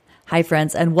Hi,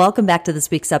 friends, and welcome back to this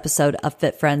week's episode of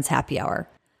Fit Friends Happy Hour.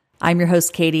 I'm your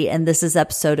host, Katie, and this is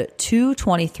episode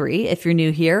 223. If you're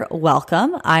new here,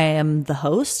 welcome. I am the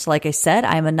host. Like I said,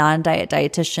 I'm a non-diet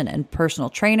dietitian and personal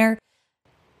trainer.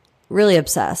 Really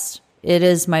obsessed. It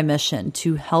is my mission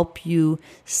to help you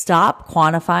stop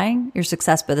quantifying your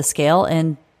success by the scale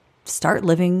and start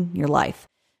living your life.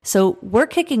 So we're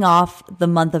kicking off the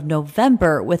month of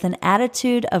November with an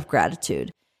attitude of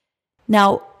gratitude.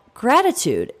 Now,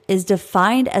 gratitude is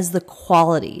defined as the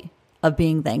quality of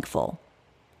being thankful,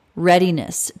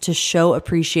 readiness to show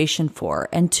appreciation for,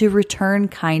 and to return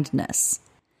kindness.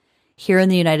 Here in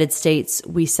the United States,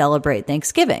 we celebrate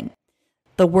Thanksgiving.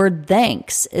 The word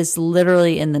thanks is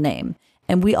literally in the name,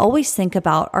 and we always think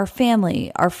about our family,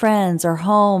 our friends, our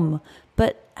home,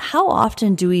 but how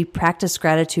often do we practice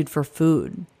gratitude for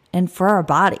food and for our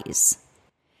bodies?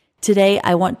 Today,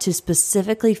 I want to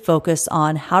specifically focus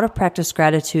on how to practice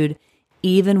gratitude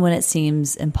even when it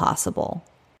seems impossible.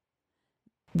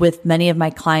 With many of my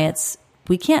clients,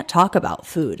 we can't talk about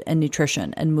food and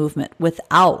nutrition and movement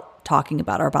without talking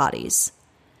about our bodies.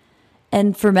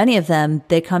 And for many of them,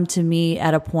 they come to me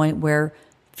at a point where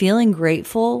feeling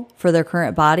grateful for their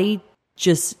current body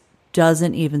just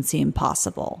doesn't even seem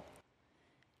possible.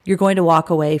 You're going to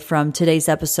walk away from today's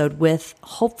episode with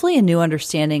hopefully a new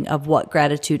understanding of what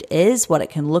gratitude is, what it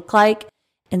can look like,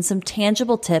 and some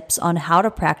tangible tips on how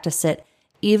to practice it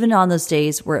even on those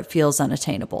days where it feels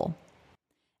unattainable.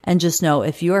 And just know,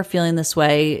 if you are feeling this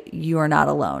way, you are not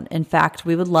alone. In fact,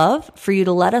 we would love for you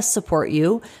to let us support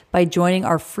you by joining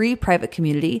our free private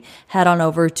community. Head on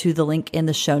over to the link in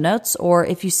the show notes, or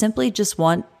if you simply just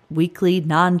want weekly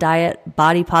non-diet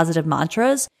body positive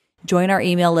mantras, join our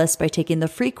email list by taking the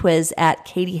free quiz at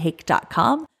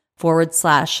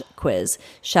katiehake.com/quiz.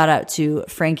 Shout out to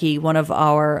Frankie, one of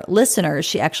our listeners.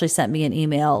 She actually sent me an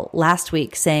email last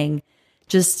week saying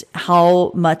just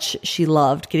how much she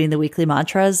loved getting the weekly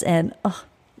mantras. And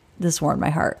this warmed my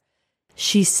heart.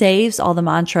 She saves all the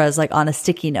mantras like on a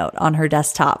sticky note on her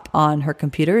desktop on her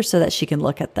computer so that she can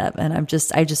look at them. And I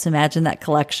just imagine that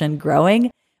collection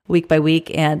growing week by week,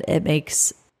 and it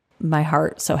makes my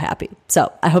heart so happy.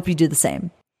 So I hope you do the same.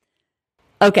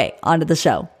 Okay, on to the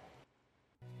show.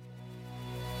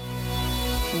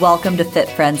 Welcome to Fit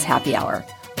Friends Happy Hour,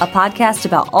 a podcast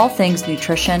about all things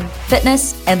nutrition,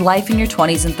 fitness, and life in your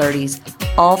 20s and 30s,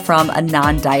 all from a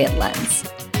non-diet lens.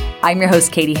 I'm your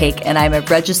host, Katie Hake, and I'm a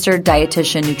registered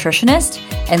dietitian nutritionist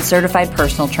and certified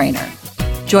personal trainer.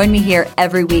 Join me here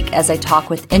every week as I talk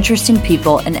with interesting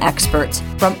people and experts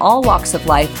from all walks of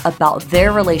life about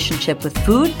their relationship with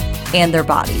food and their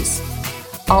bodies.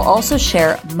 I'll also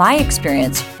share my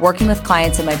experience working with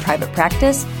clients in my private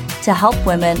practice to help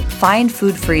women find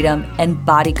food freedom and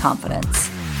body confidence.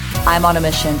 I'm on a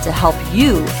mission to help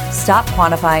you stop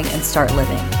quantifying and start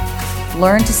living.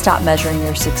 Learn to stop measuring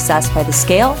your success by the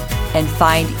scale and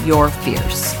find your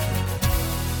fierce.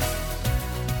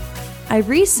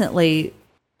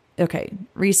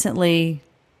 Recently,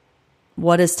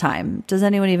 what is time? Does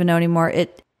anyone even know anymore?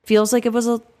 It feels like it was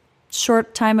a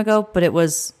short time ago, but it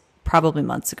was probably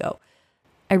months ago.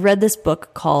 I read this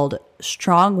book called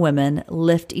Strong Women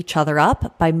Lift Each Other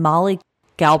Up by Molly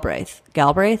Galbraith.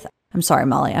 Galbraith? I'm sorry,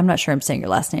 Molly. I'm not sure I'm saying your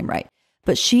last name right.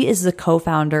 But she is the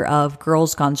co-founder of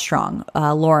Girls Gone Strong.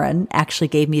 Lauren actually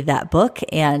gave me that book,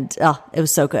 and it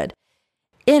was so good.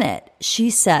 In it, she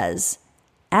says,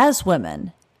 as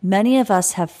women, many of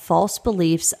us have false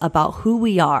beliefs about who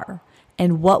we are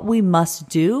and what we must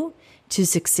do to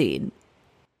succeed.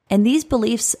 And these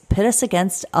beliefs pit us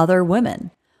against other women,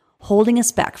 holding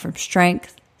us back from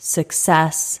strength,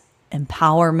 success,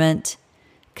 empowerment,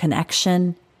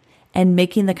 connection, and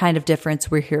making the kind of difference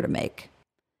we're here to make.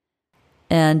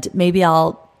 And maybe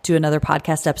I'll do another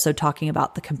podcast episode talking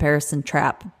about the comparison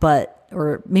trap,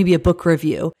 or maybe a book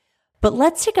review. But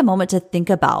let's take a moment to think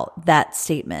about that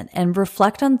statement and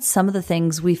reflect on some of the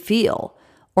things we feel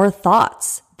or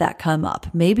thoughts that come up,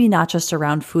 maybe not just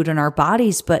around food in our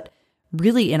bodies, but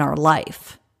really in our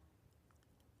life.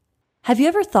 Have you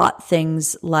ever thought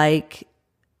things like,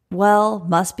 well,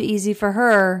 must be easy for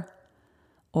her,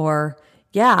 or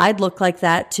yeah, I'd look like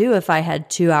that too if I had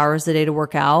 2 hours a day to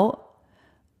work out,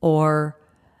 or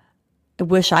I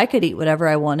wish I could eat whatever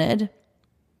I wanted,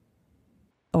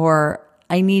 or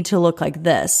I need to look like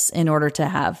this in order to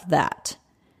have that.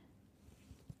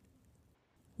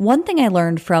 One thing I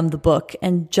learned from the book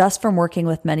and just from working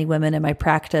with many women in my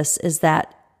practice is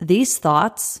that these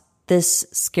thoughts, this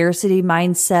scarcity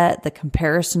mindset, the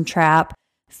comparison trap,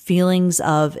 feelings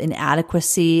of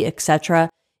inadequacy, etc.,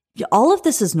 all of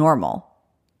this is normal.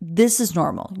 This is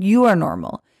normal. You are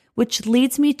normal, which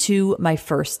leads me to my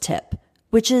first tip,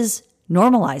 which is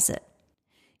Normalize it.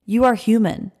 You are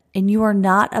human and you are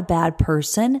not a bad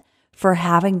person for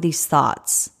having these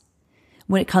thoughts.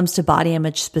 When it comes to body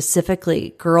image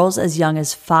specifically, girls as young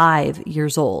as 5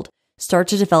 years old start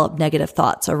to develop negative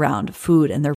thoughts around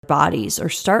food and their bodies, or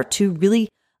start to really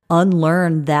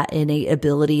unlearn that innate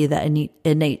ability, that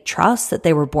innate trust that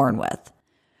they were born with.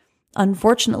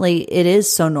 Unfortunately, it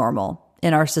is so normal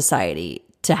in our society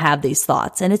to have these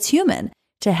thoughts, and it's human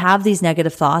to have these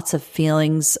negative thoughts of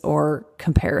feelings or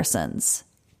comparisons.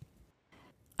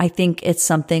 I think it's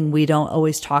something we don't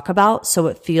always talk about, so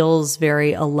it feels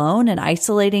very alone and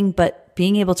isolating, but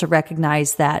being able to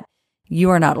recognize that you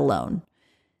are not alone.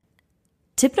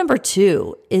 Tip number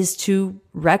 2 is to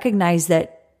recognize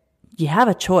that you have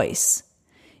a choice.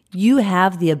 You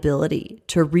have the ability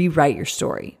to rewrite your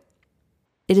story.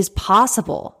 It is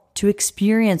possible to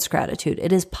experience gratitude.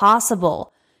 It is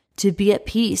possible to be at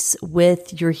peace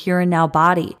with your here and now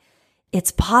body.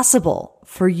 It's possible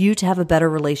for you to have a better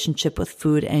relationship with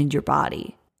food and your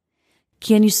body.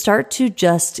 Can you start to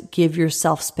just give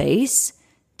yourself space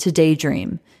to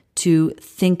daydream, to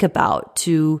think about,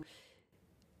 to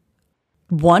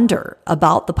wonder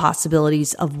about the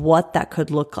possibilities of what that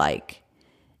could look like?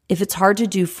 If it's hard to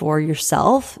do for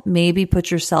yourself, maybe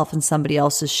put yourself in somebody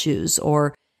else's shoes,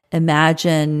 or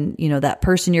imagine, that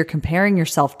person you're comparing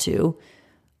yourself to.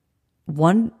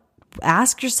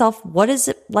 Ask yourself, what is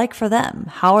it like for them?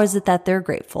 How is it that they're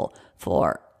grateful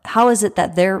for? How is it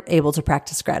that they're able to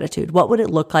practice gratitude? What would it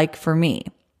look like for me?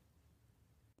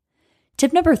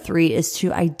 Tip number 3 is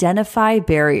to identify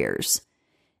barriers.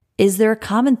 Is there a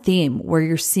common theme where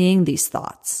you're seeing these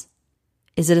thoughts?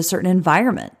 Is it a certain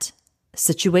environment,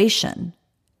 situation?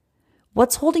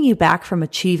 What's holding you back from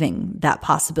achieving that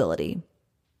possibility?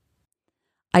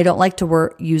 I don't like to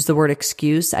use the word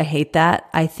excuse. I hate that.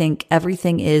 I think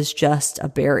everything is just a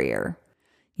barrier.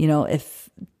 If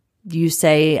you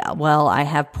say, well, I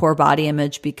have poor body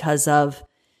image because of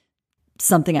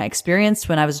something I experienced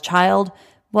when I was a child,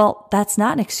 well, that's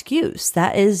not an excuse.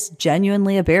 That is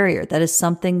genuinely a barrier. That is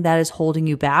something that is holding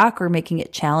you back or making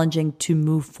it challenging to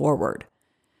move forward.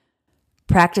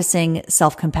 Practicing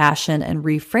self-compassion and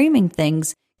reframing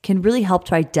things can really help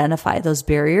to identify those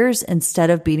barriers instead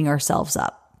of beating ourselves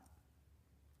up.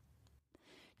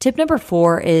 Tip number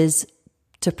 4 is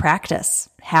to practice,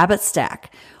 habit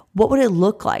stack. What would it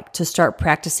look like to start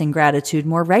practicing gratitude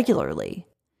more regularly?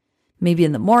 Maybe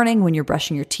in the morning when you're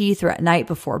brushing your teeth, or at night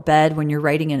before bed when you're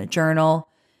writing in a journal.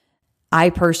 I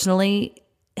personally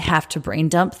have to brain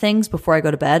dump things before I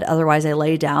go to bed. Otherwise, I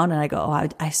lay down and I go,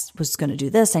 I was going to do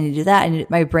this. I need to do that. And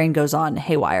my brain goes on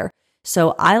haywire.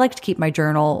 So I like to keep my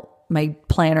journal, my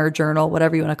planner journal,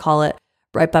 whatever you want to call it,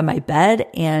 right by my bed.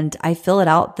 And I fill it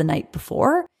out the night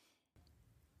before.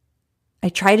 I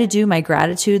try to do my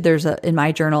gratitude. In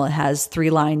my journal, it has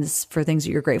 3 lines for things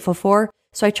that you're grateful for.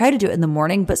 So I try to do it in the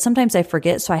morning, but sometimes I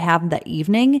forget. So I have that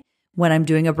evening when I'm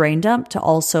doing a brain dump to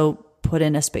also put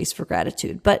in a space for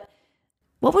gratitude. But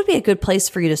what would be a good place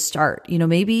for you to start?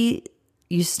 Maybe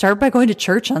you start by going to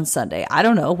church on Sunday. I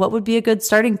don't know. What would be a good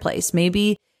starting place?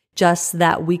 Maybe just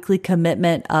that weekly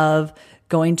commitment of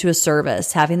going to a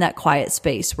service, having that quiet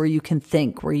space where you can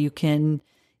think, where you can,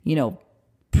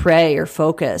 pray or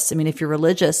focus. I mean, if you're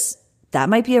religious, that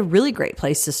might be a really great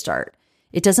place to start.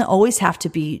 It doesn't always have to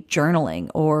be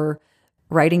journaling or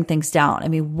writing things down. I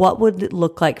mean, what would it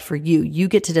look like for you? You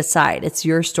get to decide. It's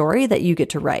your story that you get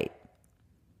to write.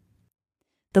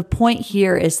 The point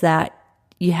here is that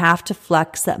you have to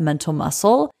flex that mental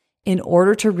muscle in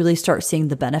order to really start seeing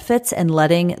the benefits and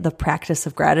letting the practice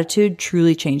of gratitude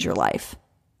truly change your life.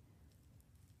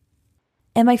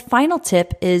 And my final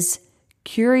tip is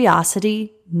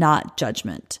curiosity, not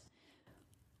judgment.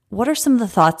 What are some of the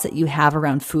thoughts that you have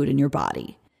around food in your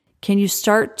body? Can you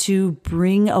start to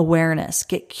bring awareness,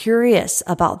 get curious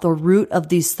about the root of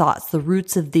these thoughts, the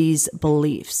roots of these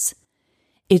beliefs?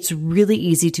 It's really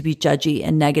easy to be judgy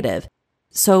and negative.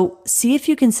 So see if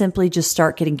you can simply just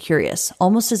start getting curious,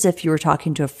 almost as if you were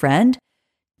talking to a friend,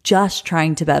 just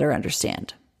trying to better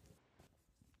understand.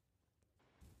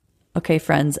 Okay,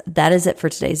 friends, that is it for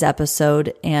today's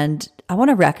episode. And I want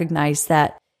to recognize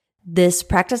that this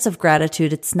practice of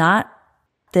gratitude, it's not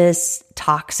this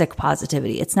toxic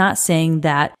positivity. It's not saying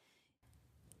that,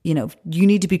 you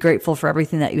need to be grateful for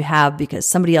everything that you have because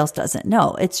somebody else doesn't.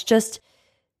 No, it's just,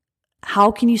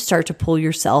 how can you start to pull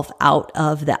yourself out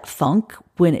of that funk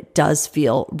when it does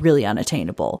feel really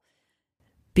unattainable?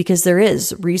 Because there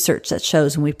is research that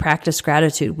shows when we practice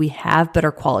gratitude, we have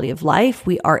better quality of life.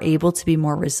 We are able to be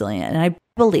more resilient. And I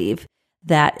believe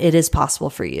that it is possible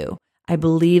for you. I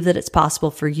believe that it's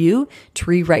possible for you to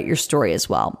rewrite your story as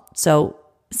well. So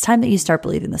it's time that you start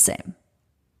believing the same.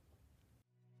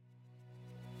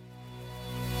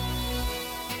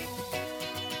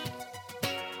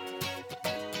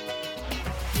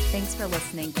 Thanks for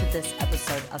listening to this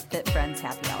episode of Fit Friends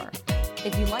Happy Hour.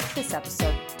 If you liked this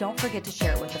episode, don't forget to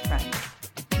share it with a friend.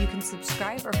 You can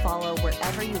subscribe or follow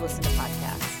wherever you listen to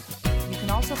podcasts. You can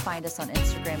also find us on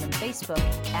Instagram and Facebook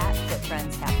at Fit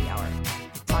Friends Happy Hour.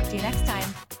 Talk to you next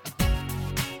time.